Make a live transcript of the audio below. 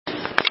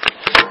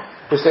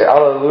We say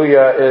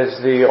Alleluia is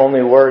the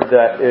only word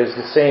that is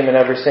the same in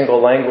every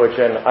single language,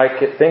 and I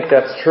think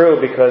that's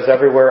true because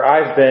everywhere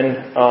I've been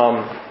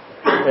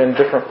in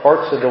different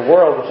parts of the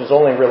world, which is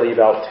only really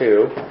about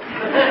 2,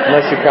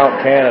 unless you count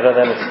Canada,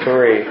 then it's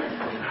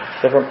 3.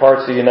 Different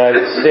parts of the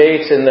United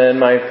States, and then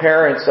my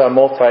parents'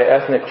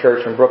 multi-ethnic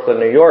church in Brooklyn,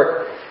 New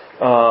York,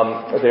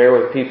 there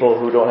with people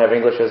who don't have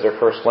English as their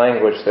first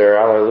language, their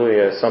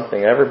Alleluia is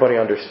something everybody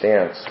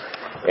understands.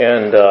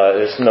 And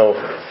there's no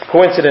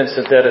coincidence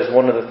that is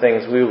one of the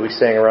things we will be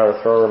saying around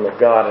the throne room of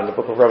God in the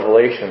book of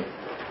Revelation.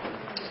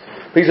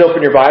 Please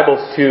open your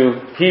Bibles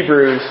to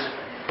Hebrews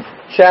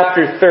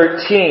chapter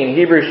 13.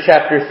 Hebrews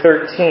chapter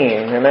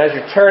 13. And as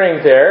you're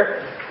turning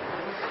there,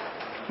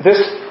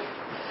 this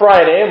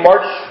Friday,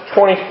 March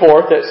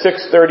 24th at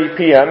 6:30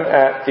 p.m.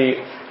 at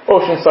the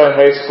Oceanside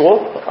High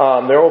School,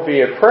 there will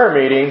be a prayer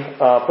meeting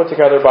put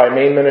together by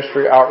Main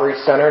Ministry Outreach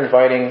Center,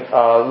 inviting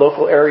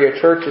local area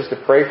churches to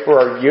pray for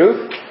our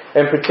youth.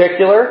 In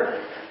particular,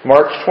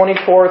 March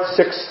 24th,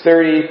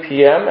 6:30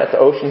 p.m. at the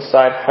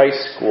Oceanside High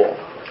School.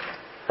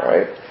 All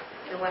right.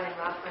 The one in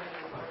Rockland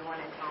or the one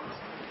in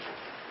Thompson?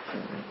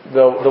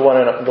 The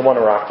one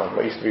in Rockland.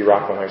 What used to be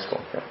Rockland High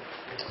School. Yeah.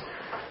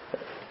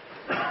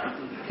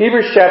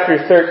 Hebrews chapter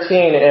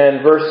 13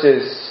 and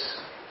verses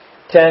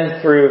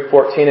 10 through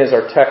 14 is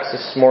our text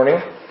this morning.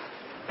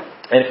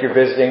 And if you're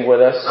visiting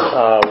with us,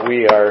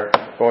 we are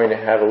going to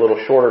have a little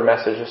shorter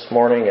message this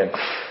morning and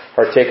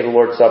partake of the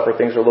Lord's Supper.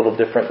 Things are a little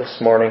different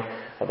this morning,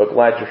 but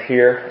glad you're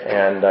here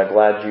and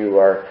glad you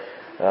are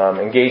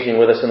engaging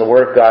with us in the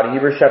Word of God.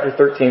 Hebrews chapter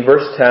 13,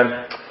 verse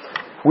 10.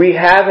 We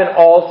have an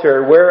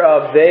altar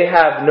whereof they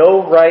have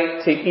no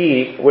right to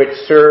eat which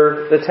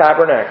serve the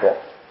tabernacle.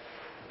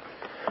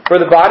 For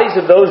the bodies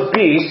of those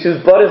beasts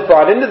whose blood is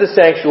brought into the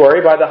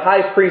sanctuary by the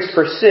high priest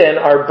for sin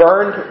are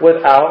burned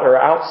without or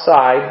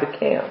outside the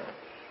camp.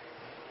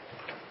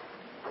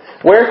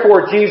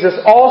 Wherefore Jesus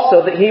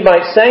also, that he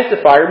might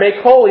sanctify or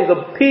make holy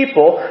the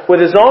people with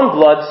his own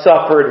blood,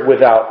 suffered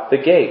without the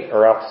gate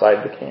or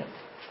outside the camp.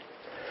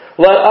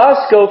 Let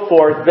us go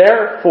forth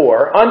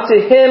therefore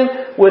unto him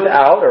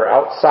without or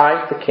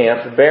outside the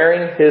camp,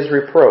 bearing his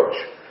reproach.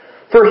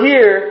 For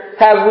here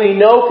have we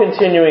no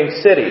continuing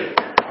city,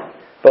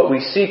 but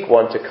we seek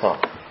one to come.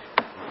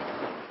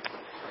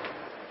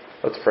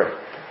 Let's pray.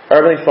 Our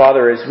Heavenly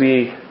Father, as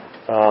we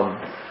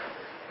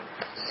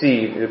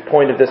see the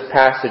point of this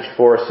passage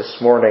for us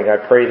this morning, I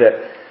pray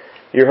that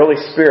your Holy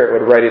Spirit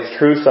would write its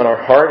truths on our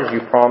heart as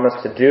you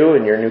promised to do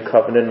in your new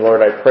covenant.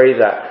 Lord, I pray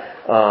that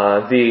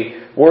the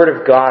Word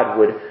of God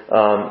would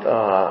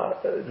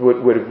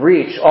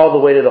reach all the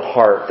way to the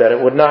heart, that it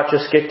would not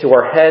just get to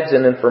our heads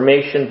and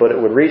information, but it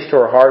would reach to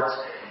our hearts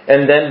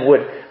and then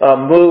would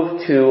move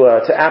to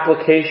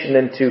application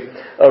and to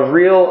a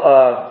real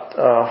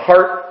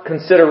heart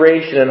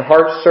consideration and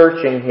heart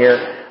searching here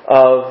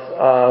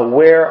of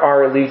where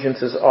our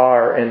allegiances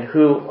are and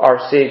who our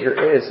Savior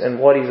is and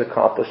what He's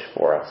accomplished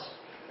for us.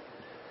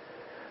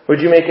 Would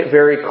you make it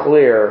very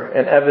clear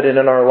and evident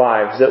in our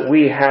lives that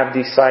we have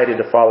decided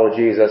to follow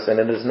Jesus and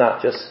it is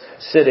not just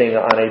sitting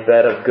on a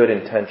bed of good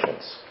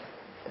intentions.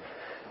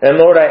 And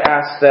Lord, I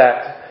ask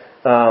that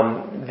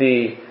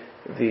the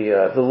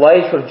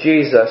life of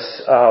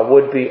Jesus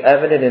would be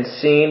evident and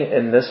seen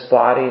in this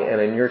body and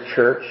in your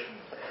church.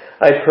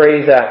 I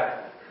pray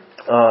that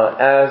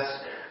as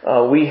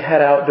we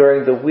head out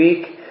during the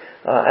week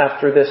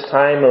after this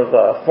time of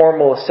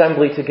formal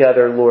assembly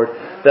together, Lord,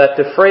 that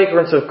the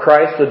fragrance of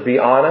Christ would be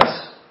on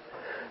us.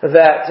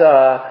 That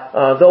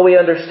though we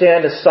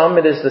understand to some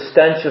it is the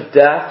stench of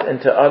death and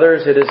to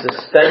others it is the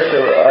stench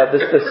of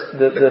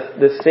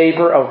the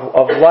savor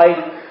of life,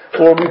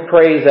 Lord, we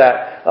pray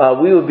that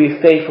we would be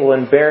faithful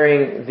in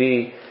bearing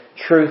the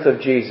truth of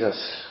Jesus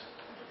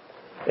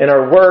in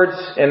our words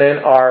and in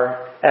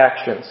our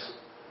actions.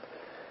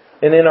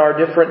 And in our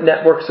different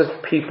networks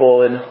of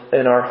people,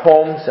 in our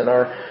homes, in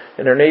our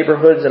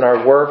neighborhoods, in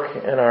our work,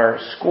 in our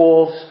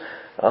schools,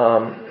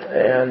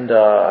 and in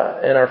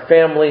our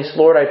families,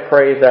 Lord, I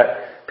pray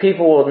that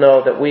people will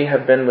know that we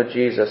have been with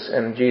Jesus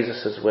and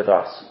Jesus is with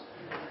us.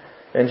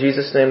 In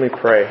Jesus' name we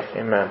pray.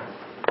 Amen.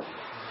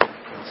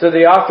 So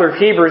the author of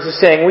Hebrews is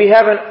saying, we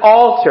have an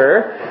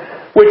altar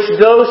which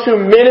those who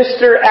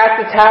minister at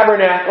the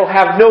tabernacle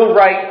have no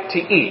right to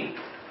eat.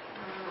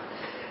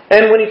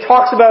 And when he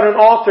talks about an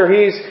altar,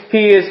 he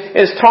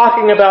is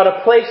talking about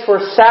a place where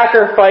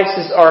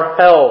sacrifices are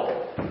held.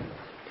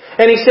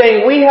 And he's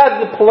saying, we have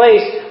the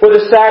place where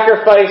the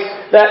sacrifice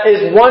that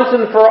is once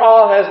and for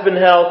all has been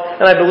held.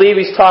 And I believe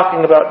he's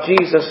talking about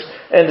Jesus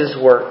and his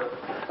work.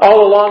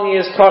 All along he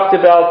has talked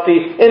about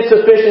the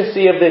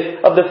insufficiency of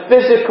the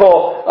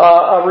physical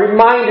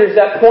reminders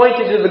that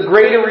pointed to the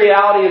greater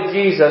reality of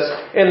Jesus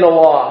in the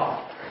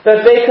law.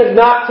 That they could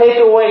not take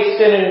away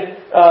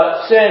sins.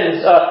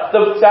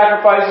 The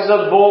sacrifices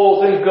of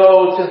bulls and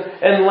goats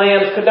and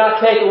lambs could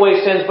not take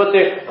away sins, but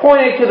they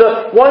pointed to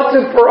the once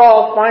and for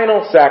all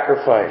final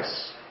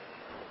sacrifice.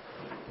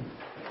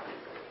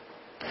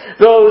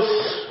 Those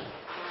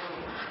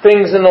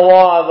things in the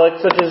law,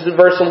 like such as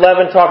verse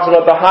 11 talks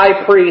about the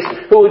high priest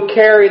who would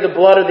carry the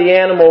blood of the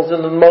animals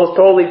in the most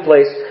holy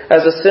place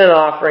as a sin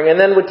offering, and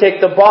then would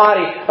take the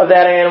body of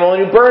that animal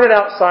and he'd burn it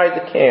outside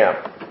the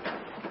camp.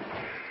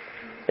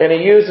 And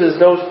he uses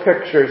those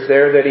pictures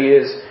there that he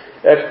is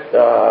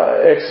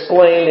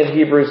explained in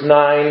Hebrews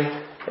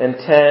 9 and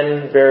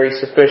 10 very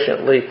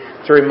sufficiently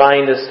to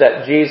remind us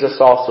that Jesus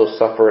also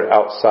suffered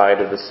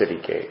outside of the city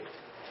gate.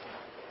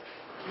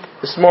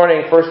 This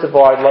morning, first of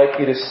all, I'd like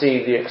you to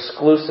see the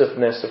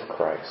exclusiveness of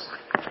Christ.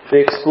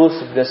 The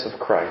exclusiveness of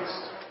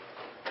Christ.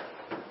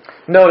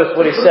 Notice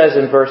what he says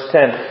in verse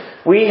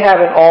 10. We have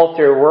an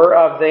altar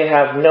whereof they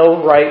have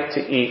no right to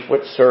eat,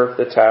 which serve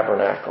the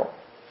tabernacle.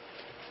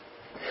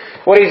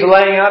 What he's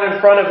laying out in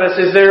front of us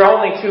is there are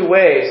only two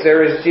ways.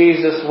 There is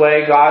Jesus'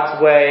 way,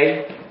 God's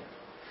way,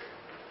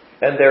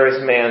 and there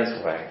is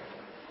man's way.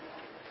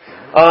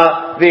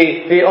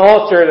 The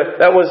altar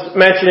that was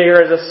mentioned here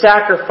is a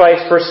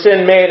sacrifice for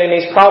sin made, and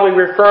he's probably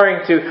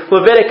referring to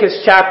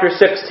Leviticus chapter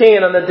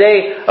 16 on the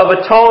Day of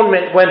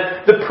Atonement when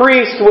the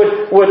priest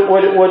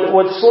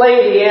would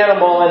slay the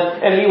animal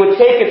and he would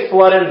take its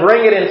blood and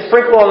bring it and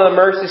sprinkle on the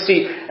mercy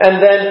seat, and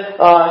then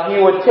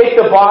he would take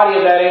the body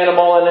of that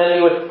animal and then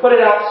he would put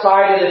it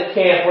outside of the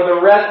camp where the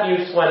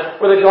refuse went,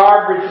 where the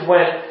garbage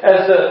went,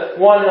 as the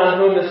one on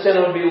whom the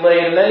sin would be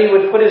laid, and then he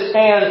would put his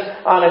hands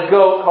on a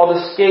goat called a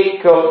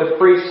scapegoat, the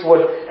priest would,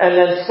 and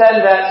then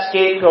send that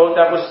scapegoat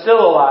that was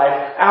still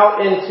alive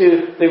out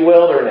into the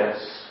wilderness,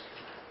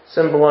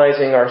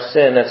 symbolizing our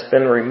sin that's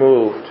been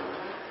removed.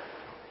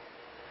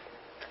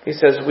 He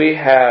says we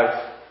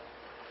have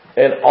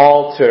an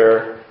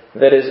altar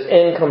that is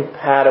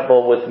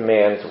incompatible with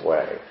man's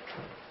way.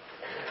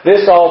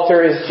 This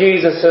altar is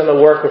Jesus and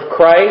the work of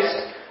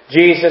Christ.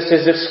 Jesus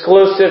is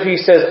exclusive. He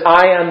says,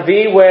 I am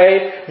the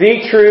way,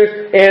 the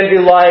truth, and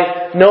the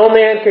life. No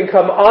man can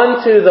come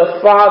unto the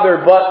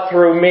Father but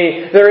through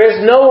me. There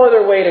is no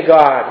other way to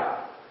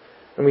God.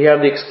 And we have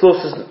the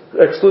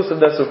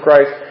exclusiveness of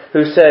Christ,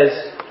 who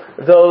says,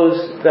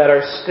 those that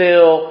are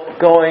still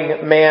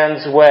going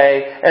man's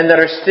way, and that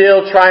are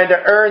still trying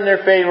to earn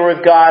their favor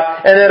with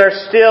God, and that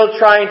are still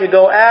trying to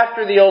go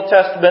after the Old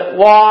Testament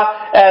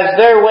law as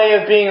their way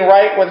of being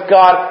right with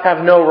God,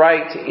 have no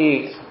right to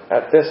eat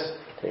at this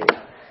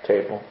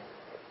table,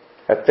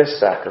 at this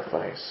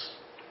sacrifice.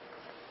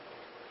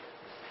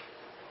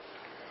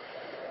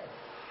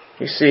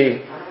 You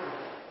see,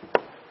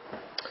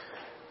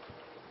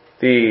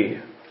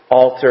 the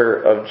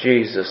altar of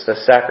Jesus, the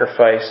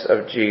sacrifice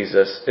of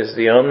Jesus, is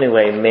the only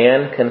way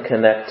man can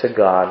connect to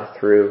God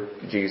through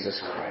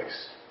Jesus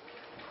Christ.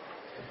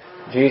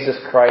 Jesus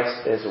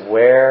Christ is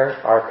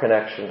where our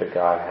connection to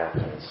God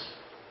happens.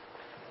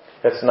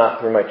 It's not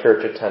through my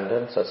church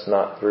attendance. It's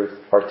not through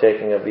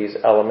partaking of these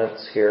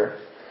elements here.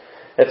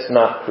 It's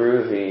not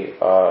through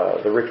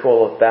the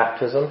ritual of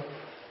baptism.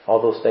 All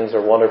those things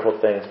are wonderful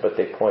things, but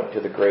they point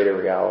to the greater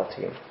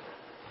reality.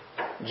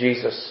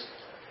 Jesus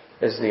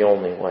is the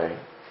only way.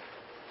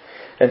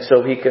 And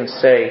so he can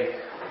say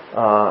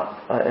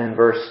in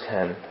verse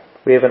 10,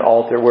 we have an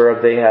altar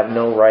whereof they have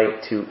no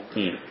right to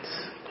eat.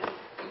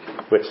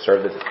 Which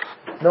serve this.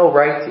 No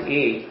right to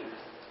eat.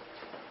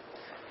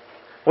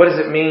 What does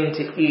it mean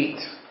to eat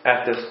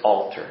at this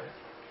altar?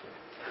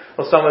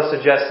 Well, some have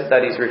suggested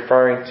that he's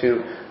referring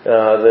to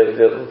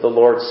the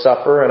Lord's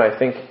Supper, and I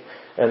think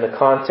in the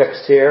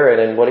context here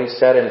and in what he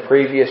said in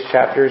previous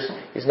chapters,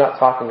 he's not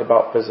talking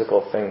about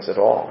physical things at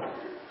all.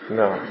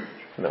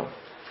 No.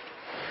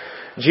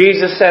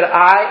 Jesus said,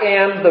 I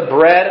am the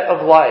bread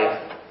of life.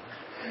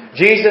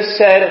 Jesus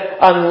said,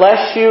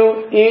 unless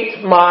you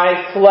eat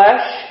my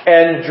flesh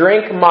and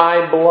drink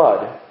my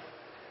blood.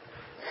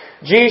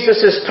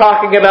 Jesus is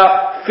talking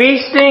about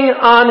feasting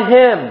on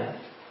Him.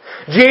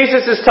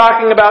 Jesus is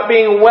talking about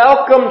being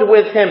welcomed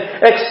with Him,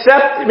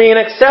 being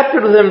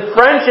accepted with Him,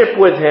 friendship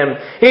with Him.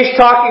 He's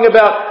talking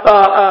about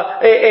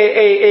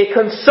a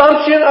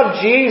consumption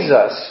of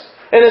Jesus.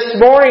 And this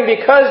morning,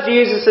 because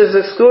Jesus is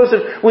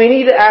exclusive, we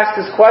need to ask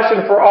this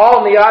question for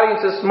all in the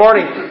audience this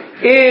morning.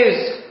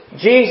 Is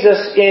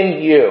Jesus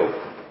in you?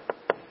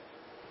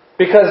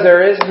 Because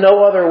there is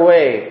no other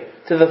way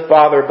to the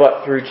Father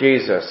but through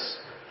Jesus.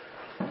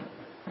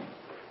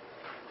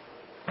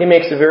 He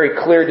makes a very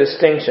clear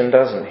distinction,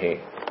 doesn't he?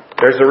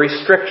 There's a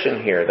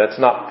restriction here that's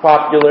not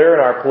popular in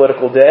our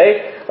political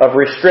day of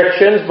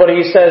restrictions, but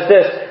he says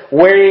this,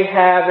 we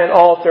have an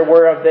altar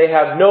whereof they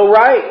have no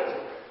right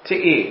to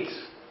eat.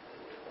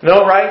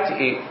 No right to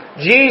eat.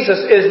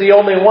 Jesus is the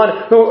only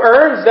one who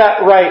earns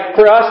that right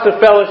for us to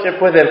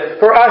fellowship with Him,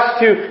 for us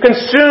to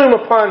consume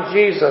upon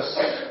Jesus.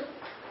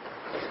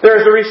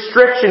 There's a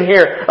restriction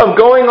here of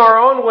going our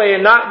own way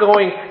and not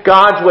going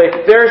God's way.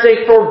 There's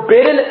a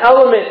forbidden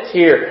element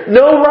here.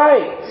 No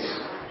rights.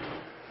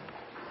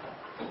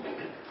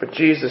 But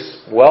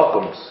Jesus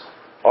welcomes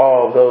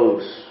all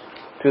those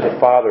to the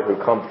Father who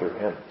come through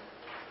Him.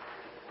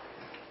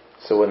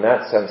 So in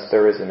that sense,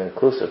 there is an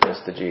inclusiveness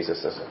to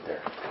Jesus, isn't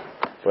there?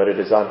 But it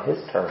is on His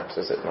terms,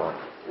 is it not?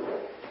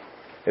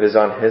 It is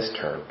on His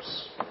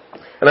terms.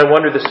 And I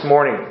wonder this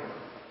morning,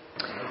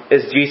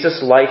 Is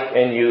Jesus' life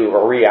in you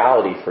a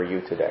reality for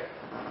you today?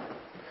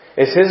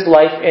 Is His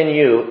life in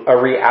you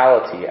a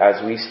reality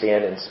as we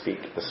stand and speak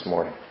this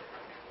morning?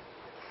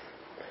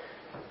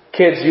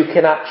 Kids, you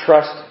cannot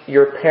trust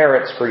your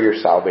parents for your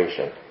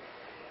salvation.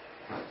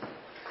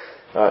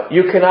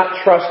 You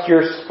cannot trust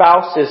your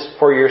spouses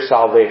for your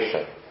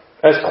salvation.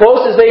 As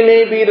close as they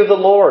may be to the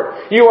Lord,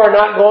 you are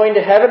not going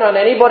to heaven on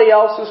anybody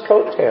else's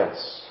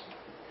coattails.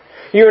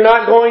 You are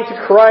not going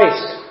to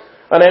Christ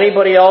on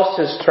anybody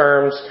else's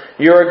terms.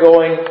 You are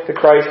going to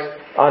Christ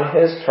on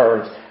His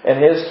terms.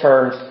 And His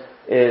terms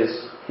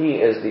is, He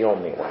is the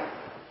only way.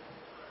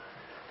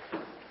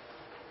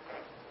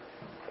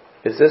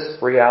 Is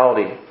this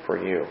reality for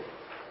you?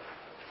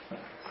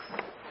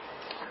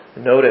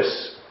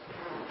 Notice,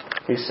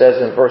 he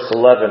says in verse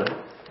 11,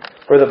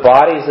 "For the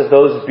bodies of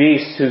those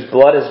beasts whose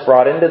blood is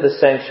brought into the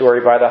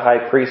sanctuary by the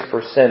high priest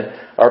for sin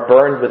are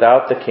burned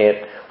without the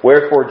camp.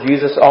 Wherefore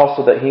Jesus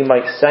also, that He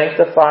might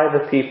sanctify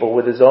the people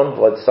with His own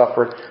blood,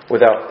 suffered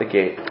without the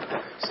gate."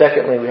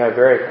 Secondly, we have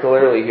very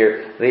clearly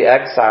here the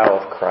exile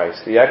of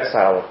Christ. The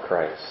exile of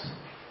Christ.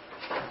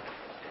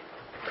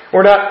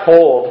 We're not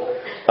told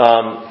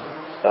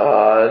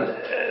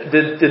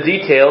the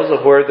details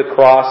of where the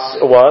cross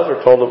was.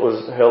 We're told it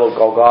was the hill of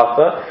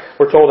Golgotha.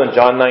 We're told in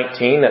John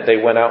 19 that they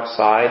went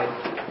outside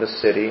the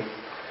city.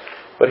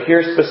 But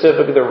here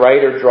specifically the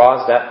writer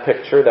draws that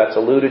picture that's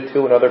alluded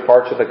to in other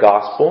parts of the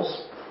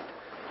Gospels.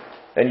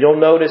 And you'll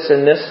notice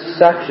in this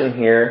section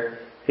here,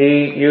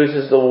 he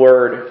uses the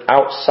word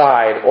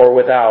outside or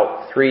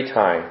without 3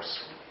 times.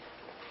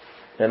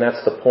 And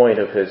that's the point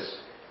of his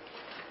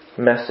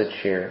message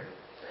here.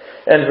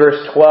 And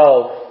verse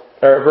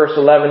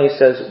 11 he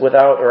says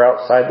without or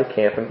outside the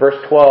camp. In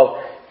verse 12,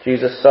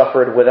 Jesus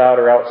suffered without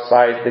or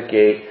outside the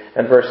gate.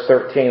 And verse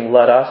 13,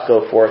 let us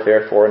go forth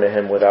therefore unto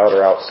Him without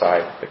or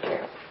outside the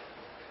camp.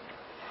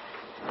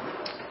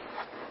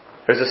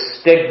 There's a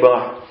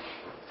stigma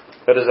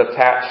that is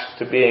attached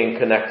to being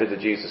connected to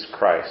Jesus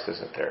Christ,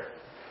 isn't there?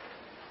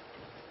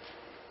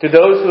 To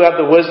those who have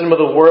the wisdom of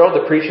the world,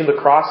 the preaching of the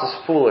cross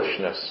is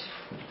foolishness.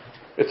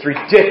 It's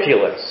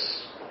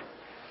ridiculous.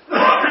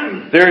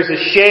 There is a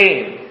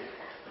shame.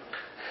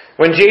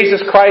 When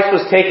Jesus Christ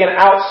was taken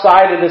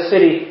outside of the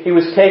city, He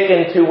was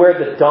taken to where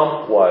the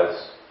dump was.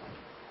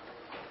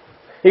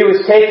 He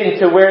was taken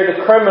to where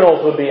the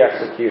criminals would be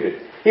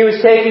executed. He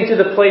was taken to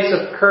the place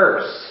of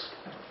curse.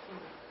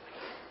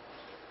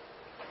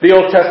 The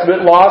Old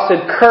Testament law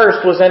said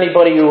cursed was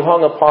anybody who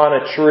hung upon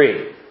a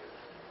tree.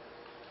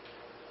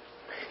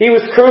 He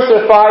was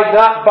crucified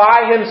not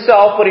by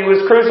Himself, but He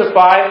was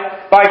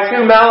crucified by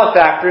 2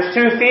 malefactors,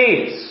 2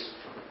 thieves.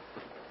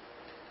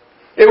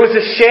 It was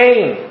a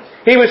shame.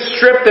 He was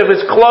stripped of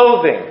His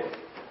clothing.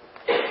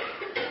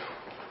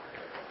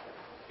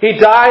 He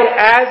died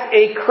as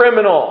a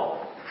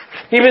criminal.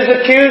 He was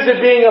accused of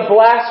being a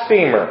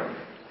blasphemer.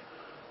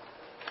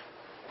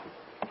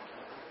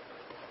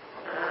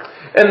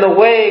 And the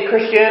way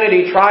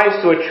Christianity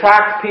tries to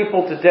attract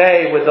people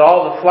today with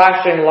all the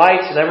flashing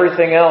lights and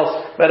everything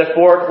else,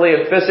 metaphorically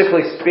and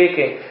physically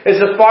speaking,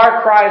 is a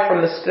far cry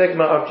from the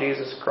stigma of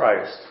Jesus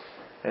Christ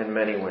in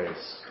many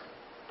ways.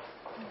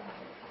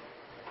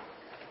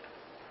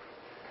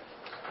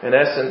 In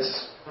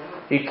essence,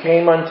 He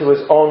came unto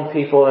His own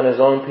people, and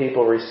His own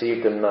people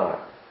received Him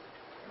not.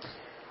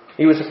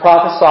 He was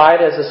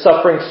prophesied as a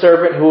suffering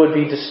servant who would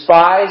be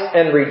despised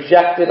and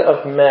rejected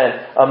of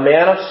men, a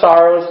man of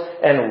sorrows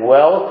and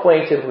well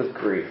acquainted with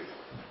grief.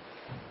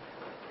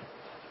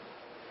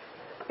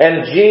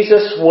 And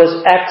Jesus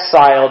was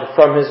exiled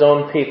from His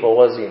own people,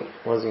 was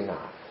He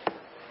not?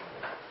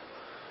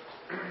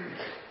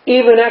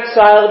 Even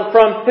exiled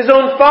from His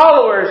own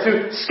followers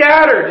who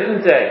scattered,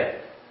 didn't they?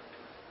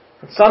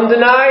 And some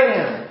denied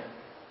Him.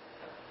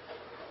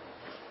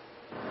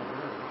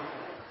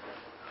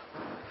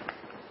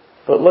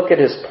 But look at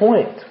His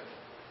point.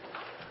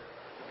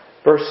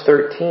 Verse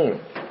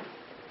 13.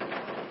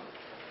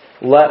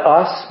 Let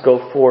us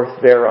go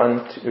forth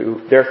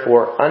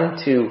therefore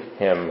unto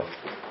Him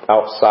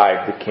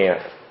outside the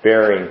camp,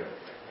 bearing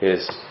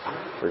His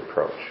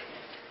reproach.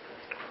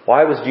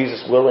 Why was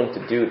Jesus willing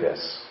to do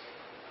this?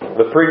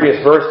 The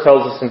previous verse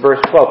tells us in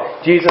verse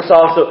 12, Jesus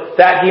also,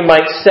 that He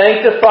might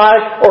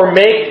sanctify or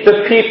make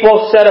the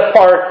people set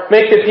apart,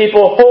 make the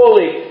people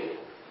holy,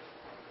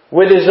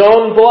 with His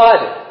own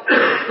blood,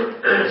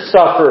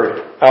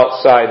 suffered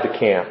outside the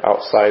camp,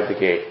 outside the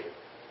gate.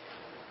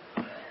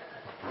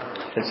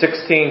 In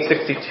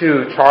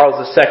 1662, Charles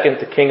II,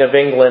 the King of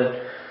England,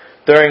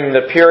 during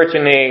the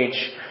Puritan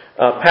age,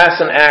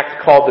 passed an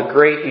act called the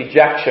Great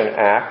Ejection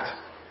Act,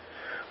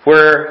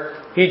 where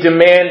he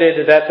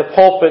demanded that the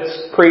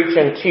pulpits preach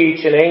and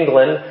teach in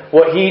England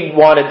what he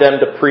wanted them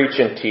to preach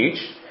and teach.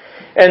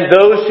 And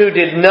those who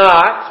did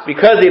not,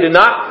 because they did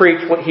not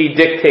preach what he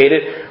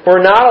dictated, were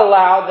not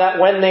allowed that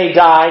when they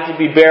died to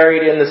be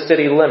buried in the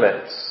city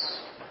limits.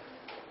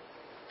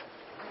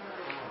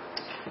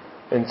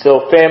 And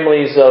so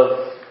families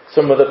of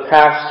some of the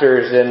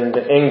pastors in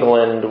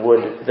England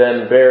would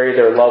then bury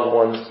their loved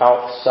ones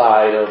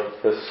outside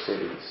of the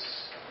cities.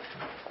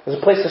 It was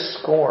a place of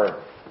scorn.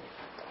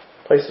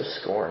 place of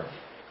scorn.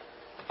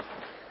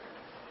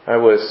 I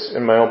was,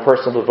 in my own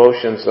personal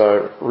devotions,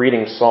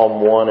 reading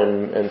Psalm 1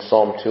 and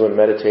Psalm 2 and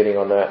meditating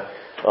on that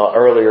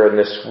earlier in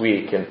this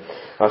week. And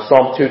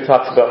Psalm 2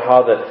 talks about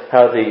how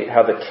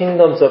the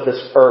kingdoms of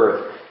this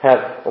earth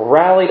have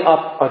rallied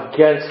up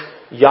against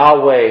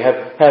Yahweh,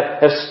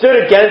 have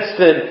stood against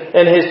Him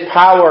and His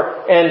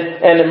power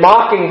and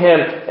mocking Him.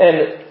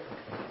 And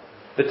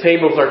the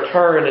tables are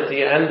turned at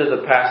the end of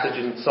the passage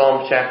in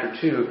Psalm chapter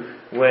 2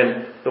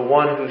 when the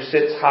one who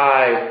sits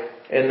high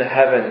in the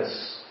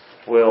heavens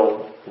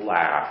will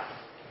laugh.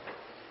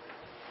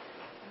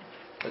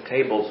 The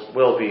tables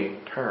will be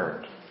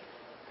turned.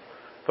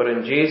 But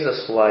in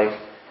Jesus' life,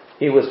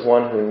 He was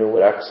one who knew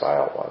what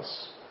exile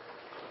was.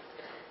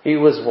 He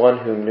was one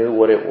who knew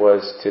what it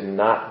was to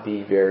not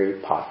be very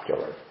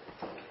popular.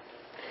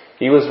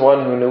 He was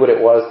one who knew what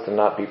it was to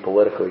not be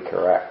politically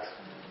correct.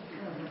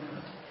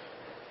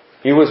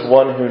 He was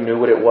one who knew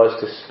what it was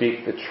to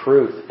speak the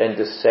truth and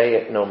to say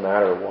it no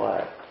matter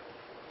what.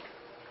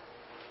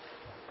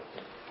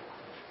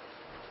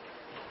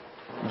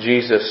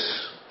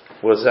 Jesus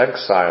was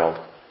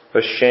exiled,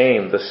 the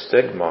shame, the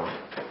stigma.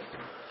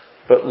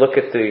 But look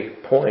at the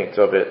point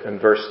of it in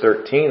verse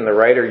 13. The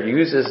writer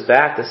uses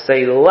that to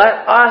say,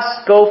 let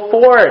us go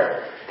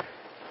forth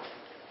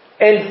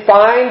and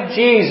find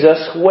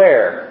Jesus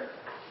where?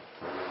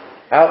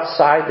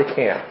 Outside the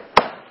camp.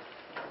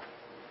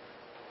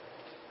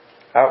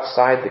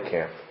 Outside the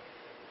camp.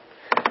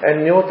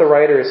 And you know what the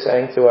writer is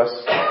saying to us?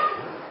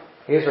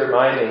 He's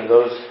reminding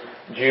those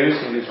Jews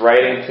he was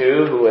writing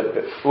to who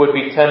would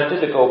be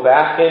tempted to go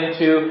back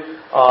into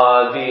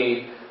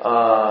the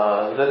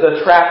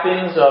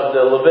trappings of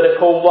the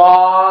Levitical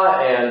law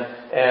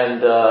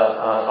and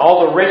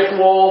all the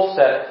rituals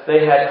that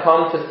they had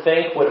come to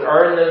think would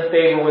earn them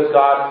favor with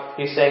God.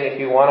 He's saying if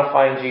you want to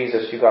find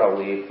Jesus, you've got to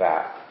leave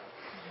that.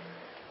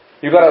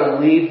 You've got to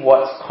leave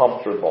what's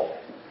comfortable.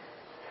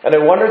 And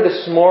I wonder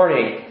this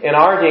morning, in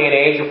our day and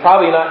age, we're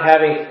probably not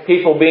having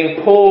people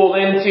being pulled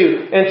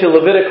into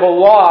Levitical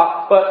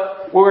law,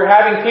 but we're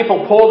having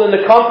people pulled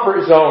into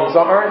comfort zones,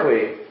 aren't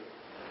we?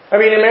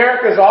 I mean,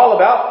 America is all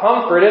about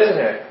comfort,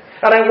 isn't it?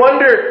 And I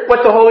wonder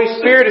what the Holy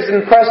Spirit is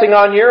impressing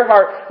on your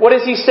heart. What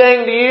is He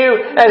saying to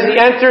you as He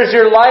enters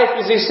your life?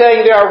 Is He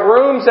saying there are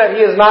rooms that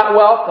He is not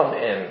welcome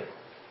in?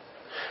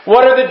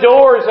 What are the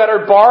doors that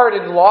are barred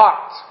and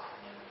locked?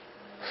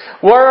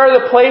 Where are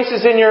the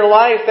places in your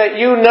life that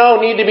you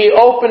know need to be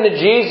open to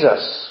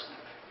Jesus?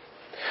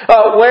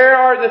 Where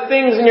are the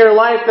things in your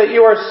life that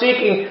you are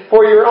seeking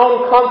for your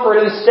own comfort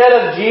instead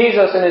of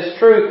Jesus and His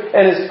truth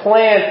and His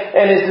plan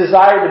and His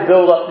desire to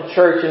build up the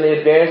church in the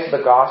advance of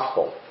the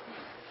gospel?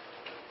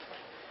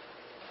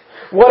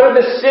 What are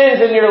the sins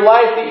in your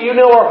life that you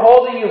know are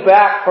holding you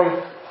back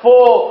from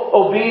full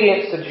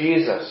obedience to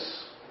Jesus?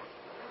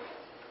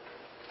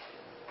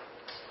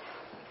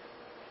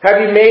 Have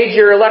you made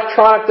your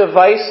electronic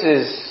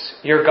devices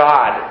your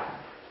God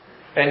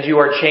and you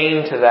are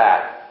chained to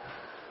that?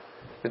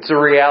 It's a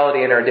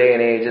reality in our day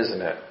and age,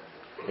 isn't it?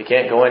 You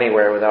can't go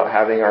anywhere without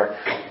having our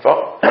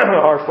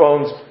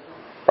phones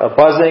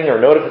buzzing or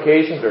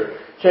notifications or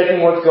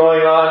checking what's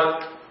going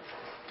on.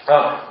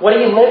 What are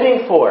you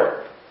living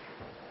for?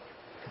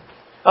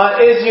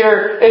 Is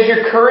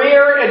your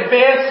career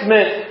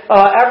advancement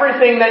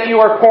everything that you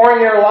are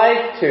pouring your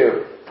life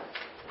to?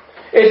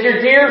 Is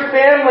your dear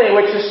family,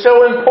 which is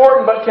so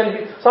important but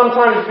can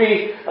sometimes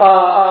be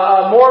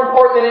more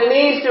important than it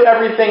needs to,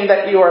 everything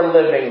that you are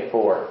living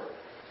for?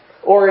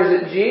 Or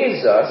is it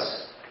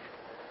Jesus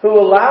who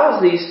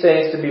allows these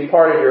things to be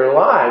part of your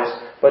lives,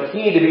 but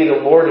He to be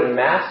the Lord and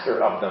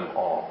Master of them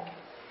all?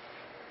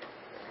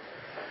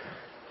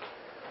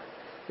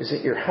 Is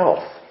it your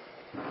health?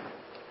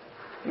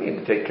 We need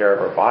to take care of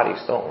our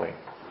bodies, don't we?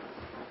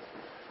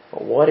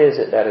 But what is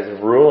it that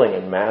is ruling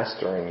and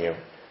mastering you?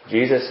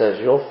 Jesus says,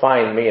 you'll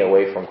find me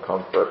away from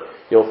comfort.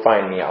 You'll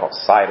find me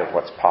outside of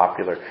what's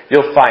popular.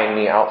 You'll find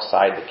me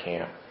outside the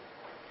camp.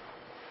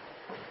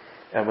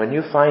 And when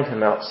you find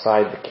Him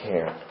outside the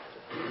camp,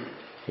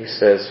 He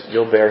says,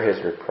 you'll bear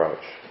His reproach.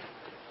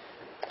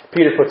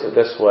 Peter puts it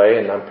this way,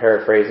 and I'm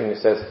paraphrasing. He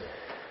says,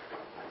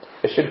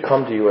 it should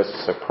come to you as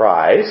a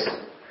surprise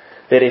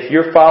that if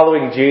you're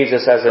following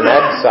Jesus as an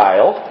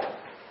exiled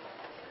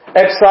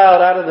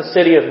out of the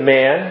city of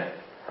man,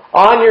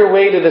 on your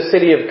way to the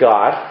city of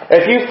God,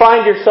 if you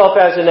find yourself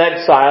as an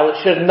exile,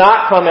 it should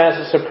not come as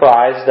a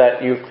surprise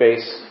that you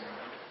face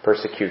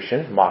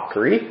persecution,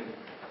 mockery.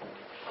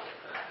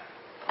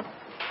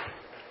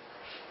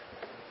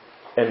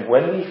 And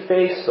when we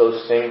face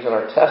those things and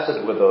are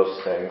tested with those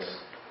things,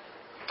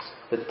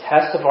 the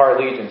test of our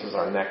allegiance is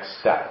our next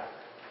step.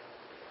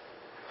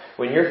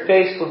 When you're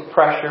faced with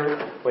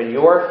pressure, when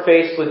you are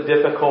faced with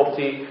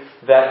difficulty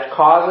that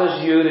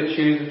causes you to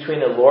choose between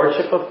the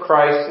Lordship of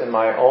Christ and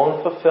my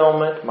own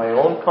fulfillment, my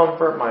own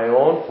comfort, my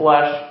own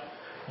flesh,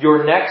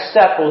 your next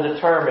step will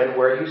determine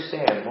where you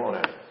stand, won't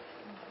it?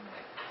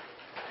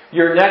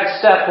 Your next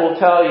step will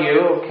tell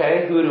you,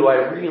 okay, who do I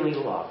really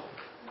love?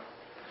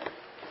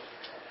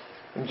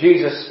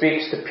 Jesus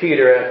speaks to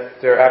Peter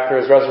after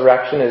his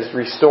resurrection, is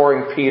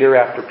restoring Peter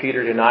after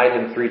Peter denied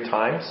him 3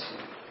 times.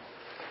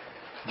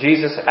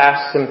 Jesus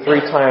asks him 3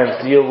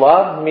 times, do you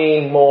love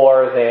me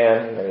more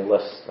than... And he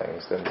lists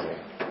things, doesn't he?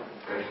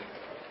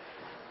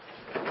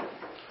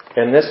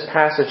 And this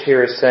passage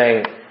here is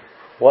saying,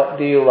 what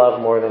do you love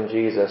more than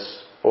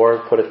Jesus?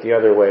 Or put it the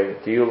other way,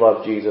 do you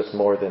love Jesus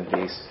more than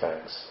these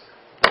things?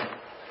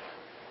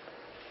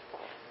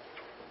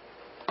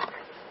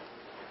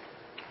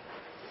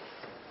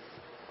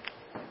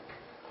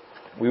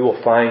 We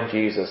will find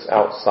Jesus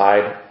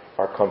outside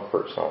our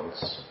comfort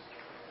zones.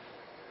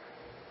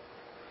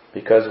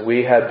 Because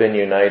we have been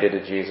united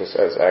to Jesus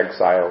as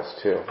exiles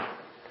too.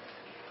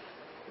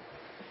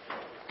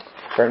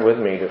 Turn with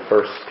me to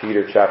 1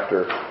 Peter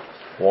chapter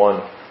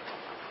 1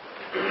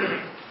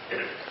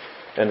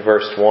 and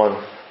verse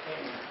 1.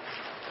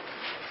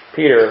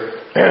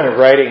 Peter,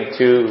 writing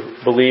to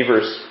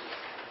believers,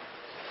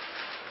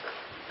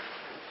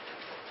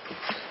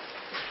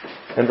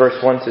 and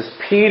verse 1 says,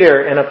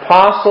 Peter, an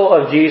apostle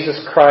of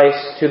Jesus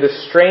Christ, to the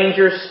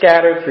strangers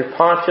scattered through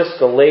Pontus,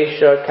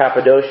 Galatia,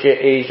 Cappadocia,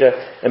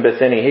 Asia, and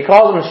Bithynia. He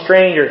calls them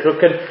strangers, which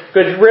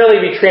could really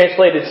be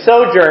translated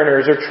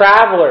sojourners or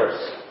travelers.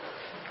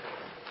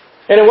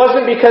 And it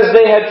wasn't because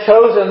they had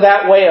chosen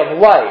that way of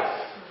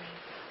life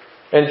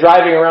and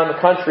driving around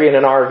the country in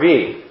an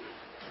RV.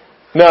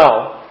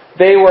 No.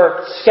 They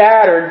were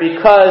scattered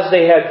because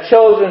they had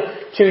chosen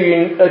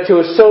to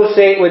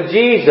associate with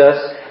Jesus.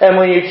 And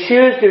when you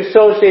choose to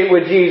associate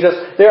with Jesus,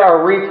 there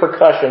are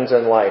repercussions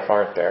in life,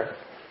 aren't there?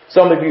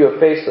 Some of you have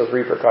faced those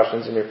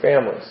repercussions in your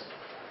families.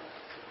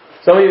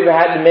 Some of you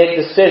have had to make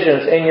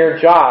decisions in your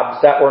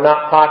jobs that were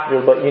not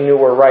popular, but you knew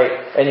were right,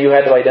 and you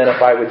had to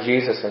identify with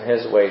Jesus and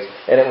His ways,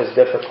 and it was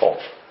difficult.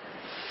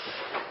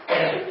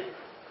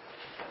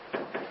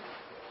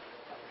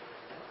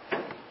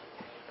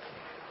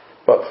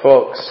 But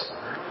folks,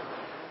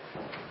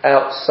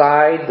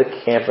 outside the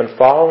camp, and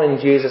following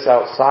Jesus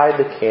outside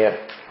the camp,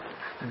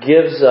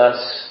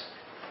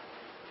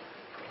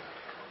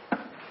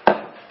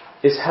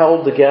 is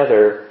held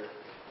together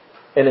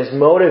and is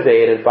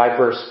motivated by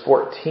verse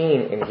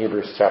 14 in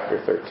Hebrews chapter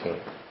 13.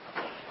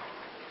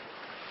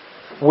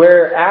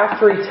 Where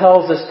after he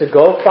tells us to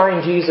go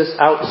find Jesus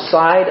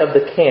outside of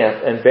the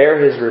camp and bear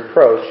His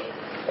reproach,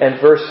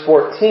 and verse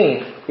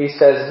 14, he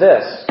says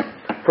this,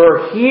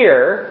 for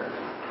here,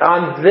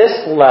 on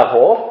this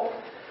level,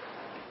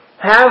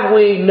 have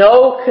we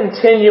no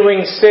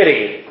continuing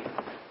city,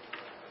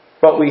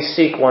 but we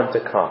seek one to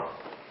come.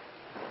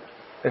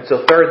 And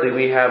so thirdly,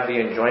 we have the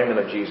enjoyment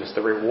of Jesus,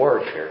 the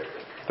reward here.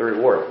 The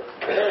reward.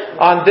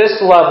 On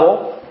this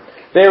level,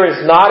 there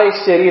is not a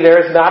city,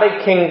 there is not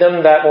a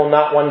kingdom that will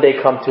not one day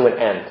come to an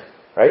end.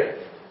 Right?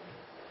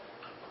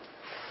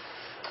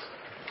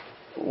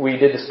 We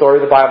did the story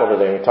of the Bible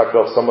today. We talked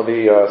about some of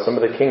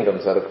the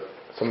kingdoms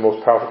some of the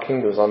most powerful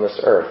kingdoms on this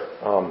earth.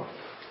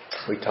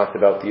 We talked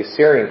about the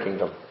Assyrian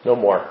kingdom. No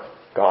more.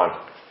 Gone.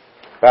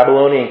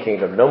 Babylonian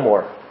kingdom. No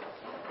more.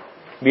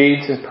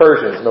 Medes and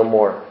Persians. No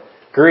more.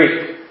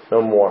 Greek.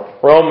 No more.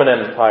 Roman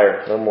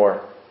Empire. No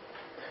more.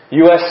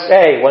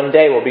 USA one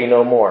day will be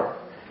no more.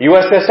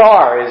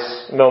 USSR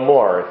is no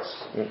more.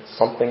 It's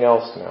something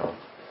else now.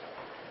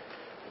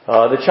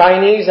 The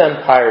Chinese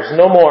empires.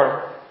 No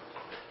more.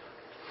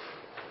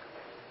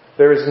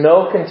 There is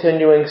no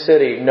continuing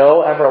city,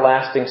 no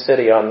everlasting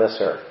city on this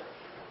earth.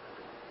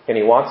 And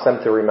He wants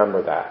them to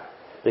remember that.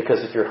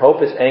 Because if your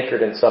hope is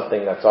anchored in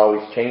something that's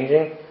always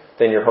changing,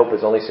 then your hope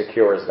is only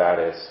secure as that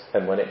is.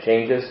 And when it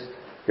changes,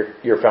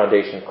 your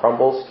foundation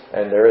crumbles,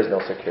 and there is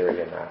no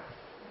security in that.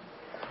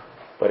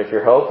 But if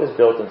your hope is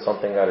built in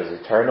something that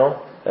is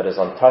eternal, that is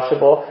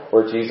untouchable,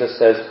 where Jesus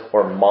says,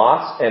 where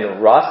moss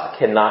and rust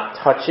cannot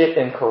touch it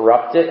and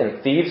corrupt it,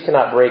 and thieves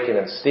cannot break in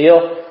and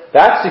steal,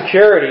 that's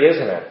security,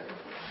 isn't it?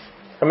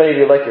 How many of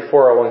you like your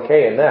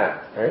 401k in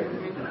that,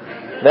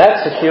 right?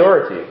 That's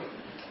security.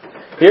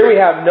 Here we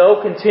have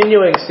no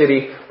continuing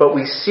city, but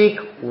we seek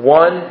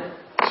one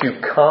to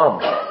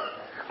come.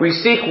 We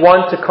seek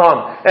one to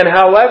come. And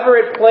however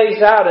it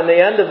plays out in the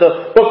end of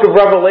the book of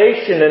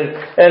Revelation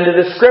and the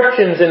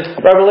descriptions in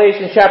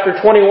Revelation chapter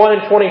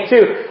 21 and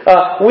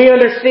 22, we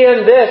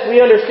understand this. We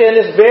understand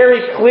this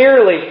very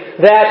clearly,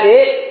 that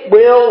it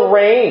will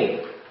reign.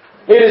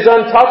 It is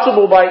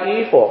untouchable by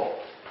evil.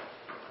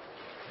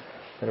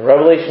 In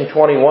Revelation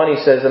 21, he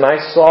says, and I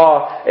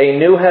saw a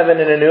new heaven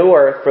and a new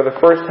earth, for the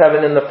first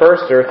heaven and the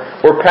first earth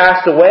were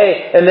passed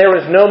away, and there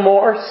was no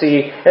more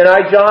sea. And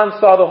I, John,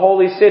 saw the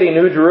holy city,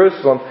 New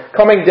Jerusalem,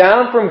 coming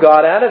down from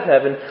God out of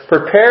heaven,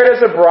 prepared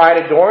as a bride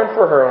adorned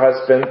for her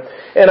husband.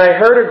 And I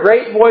heard a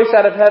great voice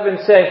out of heaven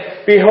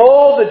saying,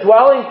 behold, the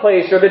dwelling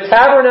place, or the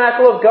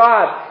tabernacle of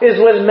God, is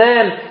with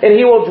men, and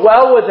He will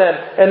dwell with them,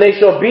 and they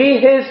shall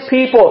be His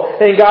people,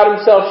 and God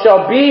Himself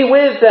shall be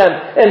with them,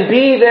 and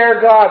be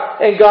their God,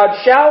 and God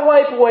shall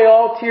wipe away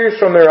all tears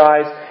from their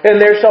eyes, and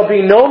there shall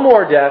be no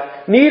more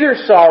death, neither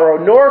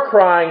sorrow nor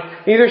crying,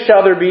 neither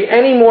shall there be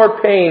any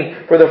more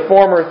pain, for the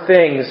former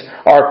things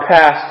are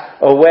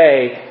passed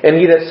away. And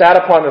he that sat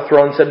upon the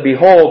throne said,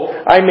 Behold,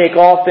 I make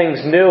all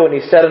things new. And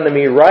he said unto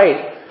me,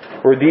 Write,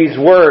 for these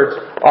words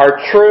are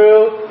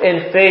true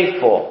and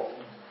faithful.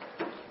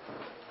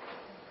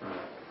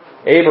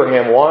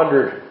 Abraham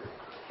wandered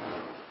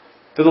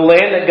to the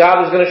land that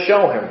God was going to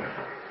show him.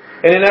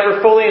 And he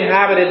never fully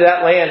inhabited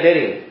that land, did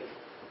he?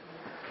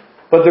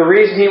 But the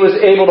reason he was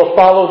able to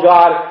follow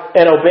God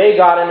and obey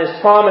God and His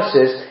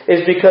promises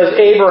is because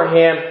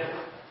Abraham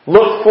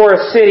looked for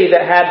a city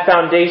that had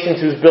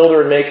foundations whose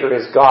builder and maker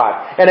is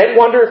God. And I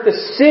wonder if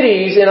the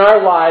cities in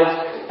our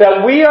lives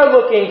that we are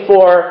looking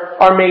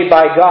for are made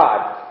by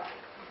God.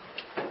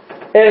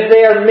 And if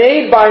they are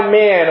made by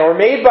man or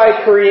made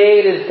by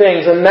created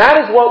things, and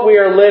that is what we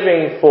are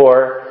living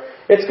for,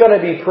 it's going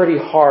to be pretty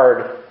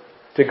hard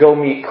to go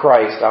meet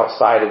Christ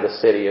outside of the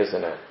city,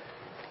 isn't it?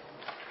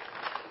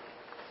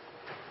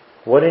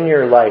 What in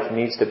your life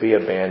needs to be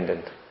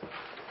abandoned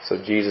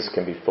so Jesus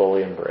can be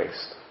fully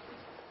embraced?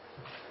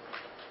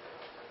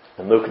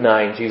 In Luke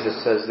 9,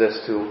 Jesus says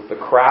this to the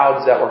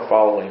crowds that were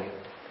following Him.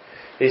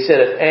 He said,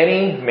 If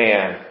any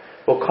man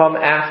will come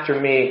after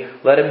me,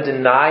 let him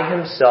deny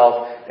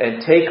himself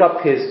and take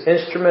up his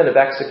instrument of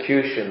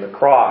execution, the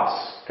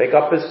cross. Take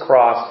up his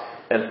cross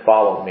and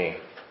follow me.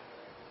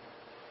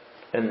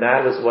 And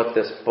that is what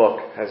this book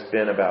has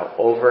been about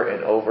over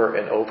and over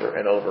and over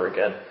and over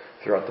again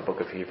throughout the book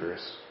of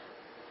Hebrews.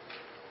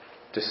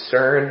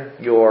 Discern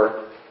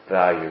your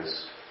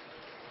values.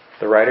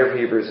 The writer of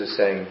Hebrews is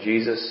saying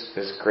Jesus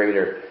is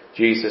greater.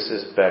 Jesus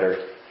is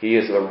better. He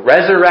is the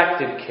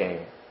resurrected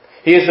King.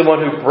 He is the one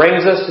who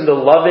brings us to the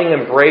loving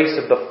embrace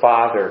of the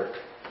Father.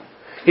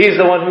 He is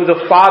the one who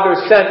the Father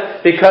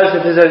sent because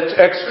of His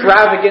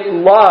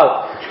extravagant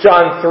love,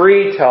 John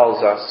 3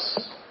 tells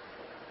us.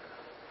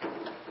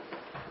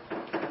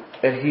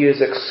 And He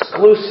is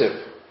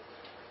exclusive.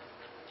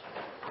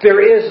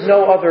 There is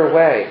no other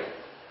way.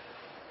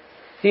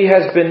 He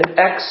has been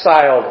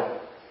exiled.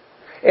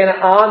 And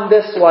on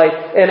this life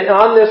and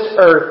on this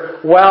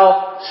earth,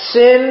 while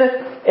sin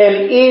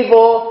and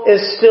evil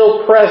is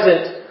still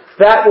present,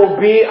 that will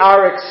be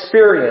our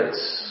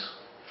experience.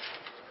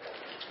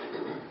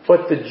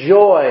 But the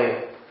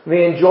joy,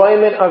 the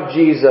enjoyment of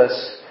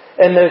Jesus,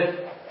 and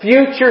the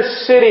future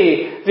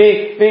city,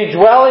 the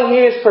dwelling He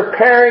is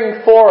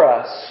preparing for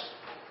us,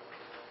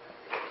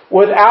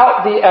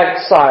 without the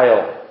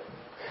exile,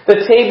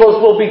 the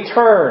tables will be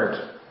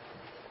turned,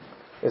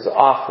 is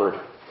offered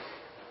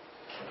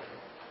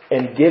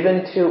and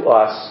given to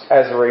us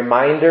as a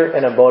reminder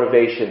and a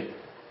motivation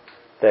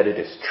that it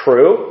is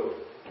true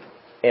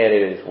and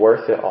it is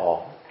worth it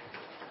all.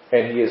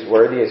 And He is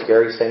worthy, as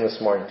Gary sang this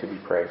morning, to be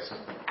praised.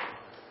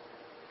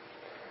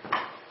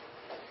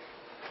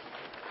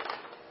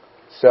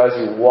 So as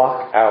you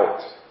walk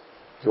out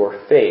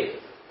your faith,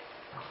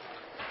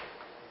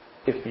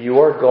 if you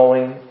are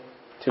going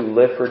to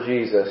live for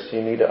Jesus,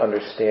 you need to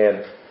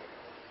understand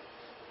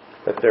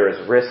that there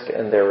is risk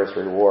and there is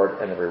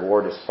reward, and the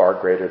reward is far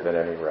greater than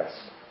any risk.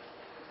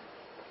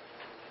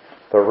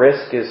 The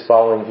risk is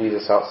following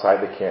Jesus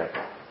outside the camp.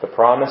 The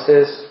promise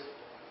is,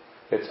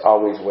 it's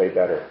always way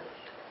better.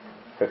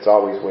 It's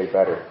always way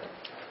better.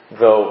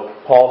 Though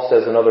Paul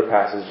says in other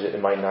passages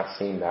it might not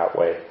seem that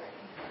way.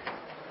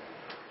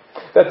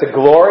 That the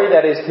glory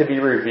that is to be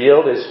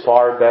revealed is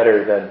far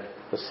better than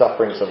the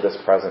sufferings of this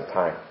present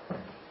time.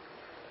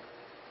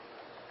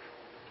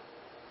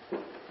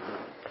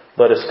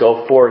 Let us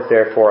go forth,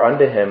 therefore,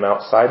 unto Him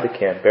outside the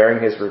camp,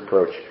 bearing His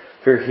reproach.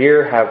 For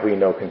here have we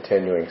no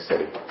continuing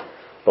city,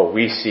 but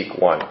we seek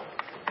one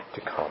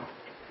to come.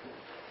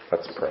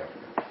 Let's pray.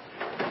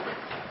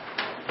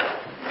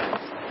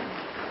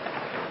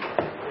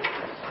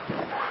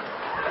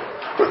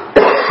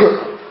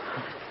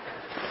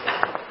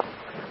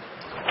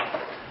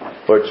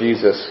 Lord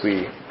Jesus,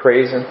 we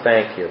praise and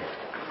thank You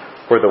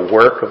for the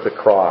work of the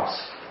cross.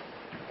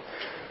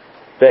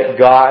 That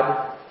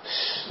God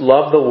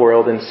loved the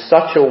world in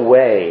such a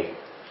way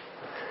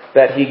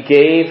that He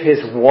gave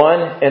His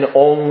one and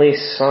only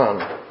Son.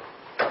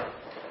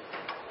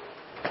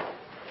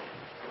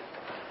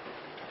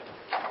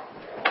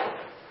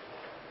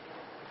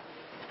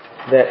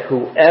 That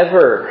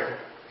whoever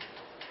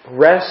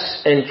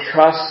rests and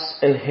trusts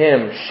in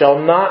Him shall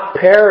not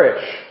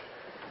perish,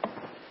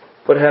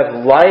 but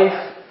have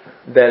life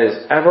that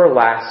is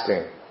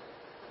everlasting.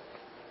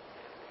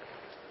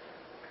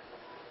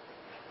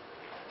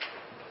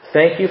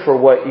 Thank You for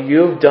what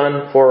You've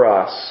done for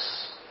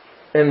us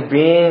in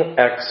being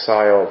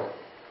exiled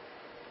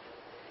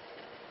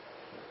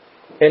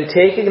and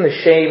taking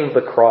the shame of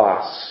the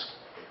cross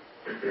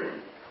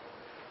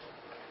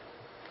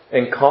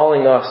and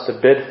calling us to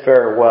bid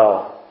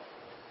farewell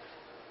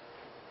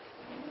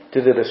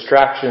to the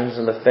distractions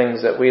and the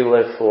things that we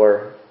live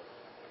for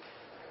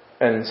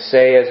and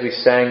say, as we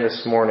sang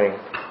this morning,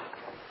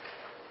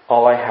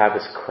 all I have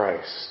is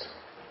Christ.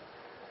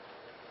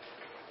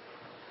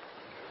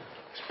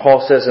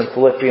 Paul says in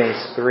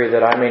Philippians 3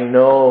 that I may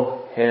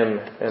know Him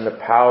and the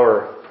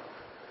power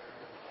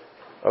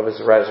of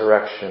His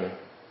resurrection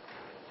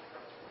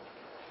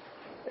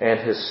and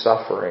His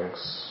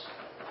sufferings,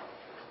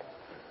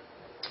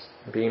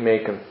 being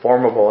made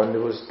conformable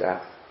into His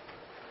death.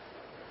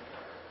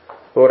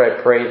 Lord,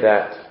 I pray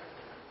that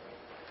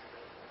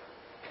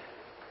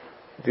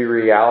the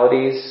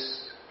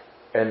realities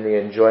and the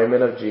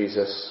enjoyment of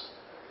Jesus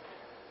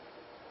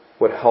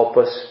would help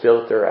us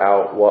filter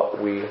out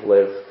what we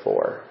live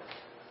for.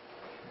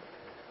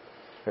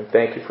 And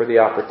thank you for the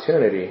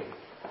opportunity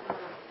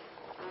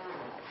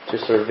to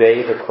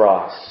survey the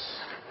cross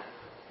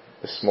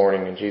this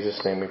morning. In Jesus'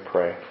 name we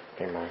pray.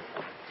 Amen.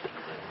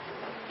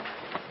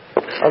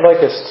 I'd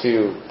like us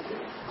to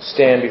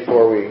stand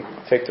before we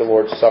take the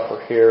Lord's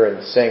Supper here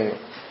and sing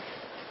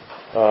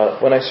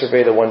When I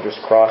Survey the Wondrous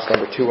Cross,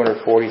 number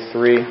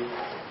 243.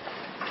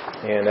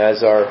 And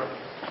as our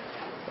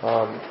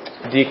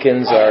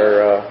deacons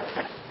are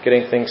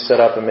getting things set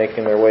up and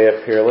making their way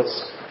up here,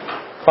 let's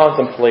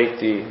contemplate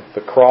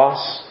the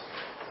cross.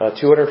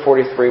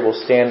 243 will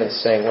stand and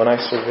sing When I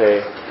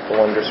Survey the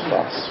Wondrous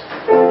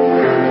Cross.